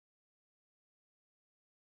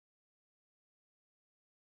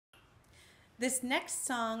This next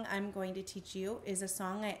song I'm going to teach you is a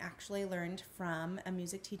song I actually learned from a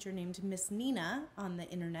music teacher named Miss Nina on the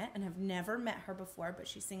internet, and have never met her before, but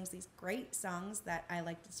she sings these great songs that I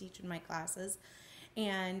like to teach in my classes.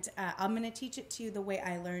 And I'm going to teach it to you the way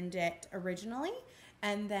I learned it originally,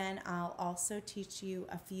 and then I'll also teach you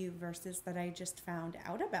a few verses that I just found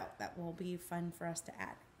out about that will be fun for us to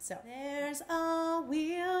add. So, there's a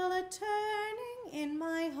wheel a-turning in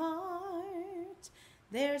my heart.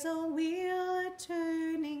 There's a wheel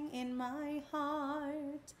a-turning in my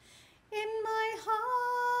heart. In my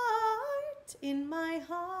heart, in my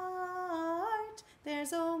heart.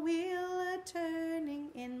 There's a wheel a-turning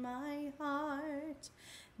in my heart.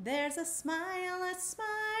 There's a smile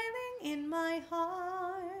a-smiling in my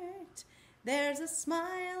heart. There's a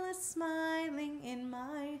smile a-smiling in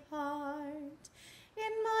my heart.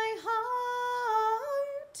 In my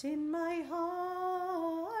heart, in my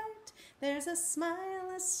heart. There's a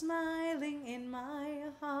smile a-smiling in my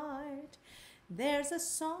heart. There's a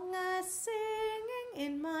song a-singing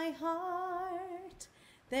in my heart.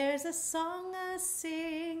 There's a song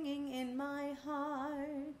a-singing in my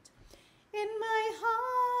heart. In my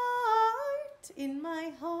heart, in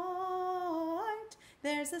my heart.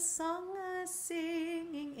 There's a song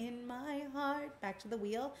a-singing in my heart. Back to the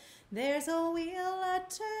wheel. There's a wheel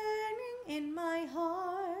a-turning in my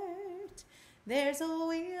heart. There's a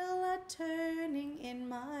wheel a-turning in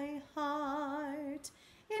my heart.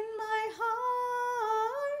 In my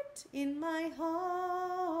heart, in my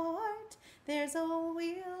heart. There's a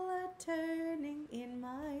wheel a-turning in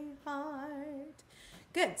my heart.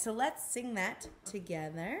 Good, so let's sing that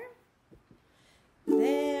together.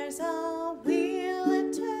 There's a wheel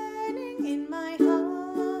a-turning in my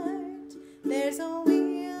heart. There's a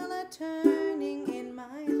wheel a-turning in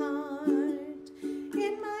my heart.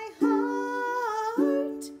 In my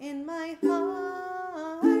heart, in my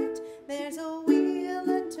heart. There's a wheel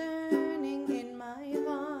a-turning in my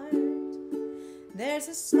heart. There's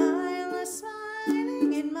a smile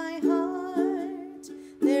a-smiling in my heart.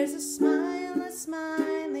 There's a smile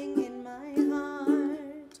a-smiling in my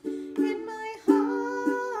heart. In my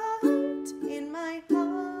heart, in my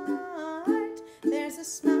heart. There's a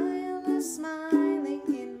smile a-smiling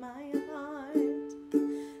in my heart.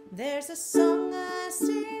 There's a song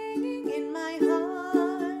a-singing in my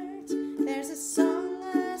heart. There's a song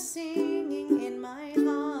a-singing in my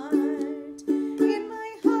heart. In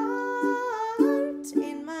my heart,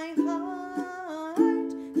 in my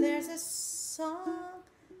heart. There's a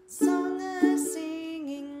song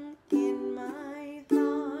a-singing in my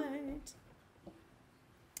heart.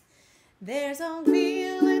 There's a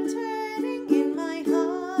wheel a-turning in my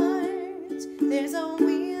heart. There's a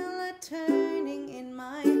wheel a-turning in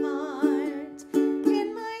my heart.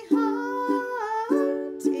 In my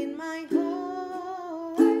heart, in my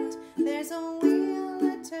heart. There's a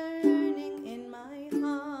wheel a-turning in my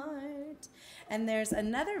heart. And there's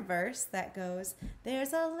another verse that goes,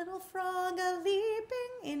 there's a little frog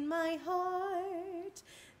a-leaping in my heart.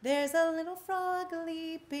 There's a little frog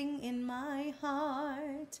a-leaping in my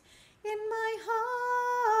heart. In my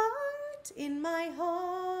heart, in my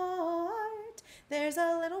heart. There's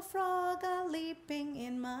a little frog a-leaping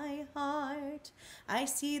in my heart. I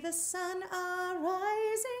see the sun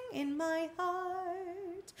a-rising in my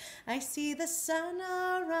heart. I see the sun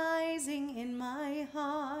a-rising in my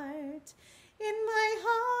heart. In my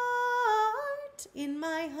heart, in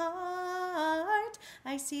my heart.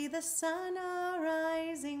 I see the sun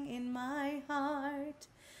a-rising in my heart.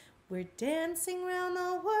 We're dancing round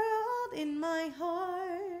the world in my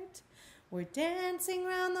heart. We're dancing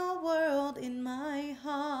round the world in my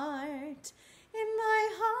heart. In my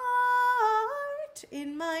heart,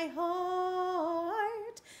 in my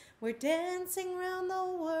heart. We're dancing round the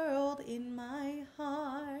world in my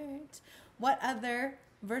heart. What other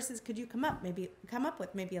verses could you come up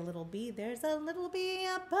with? Maybe a little bee. There's a little bee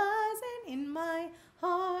a-buzzing in my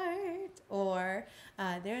heart. Or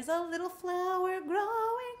there's a little flower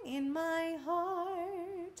growing in my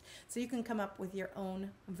heart. So you can come up with your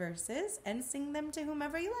own verses and sing them to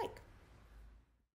whomever you like.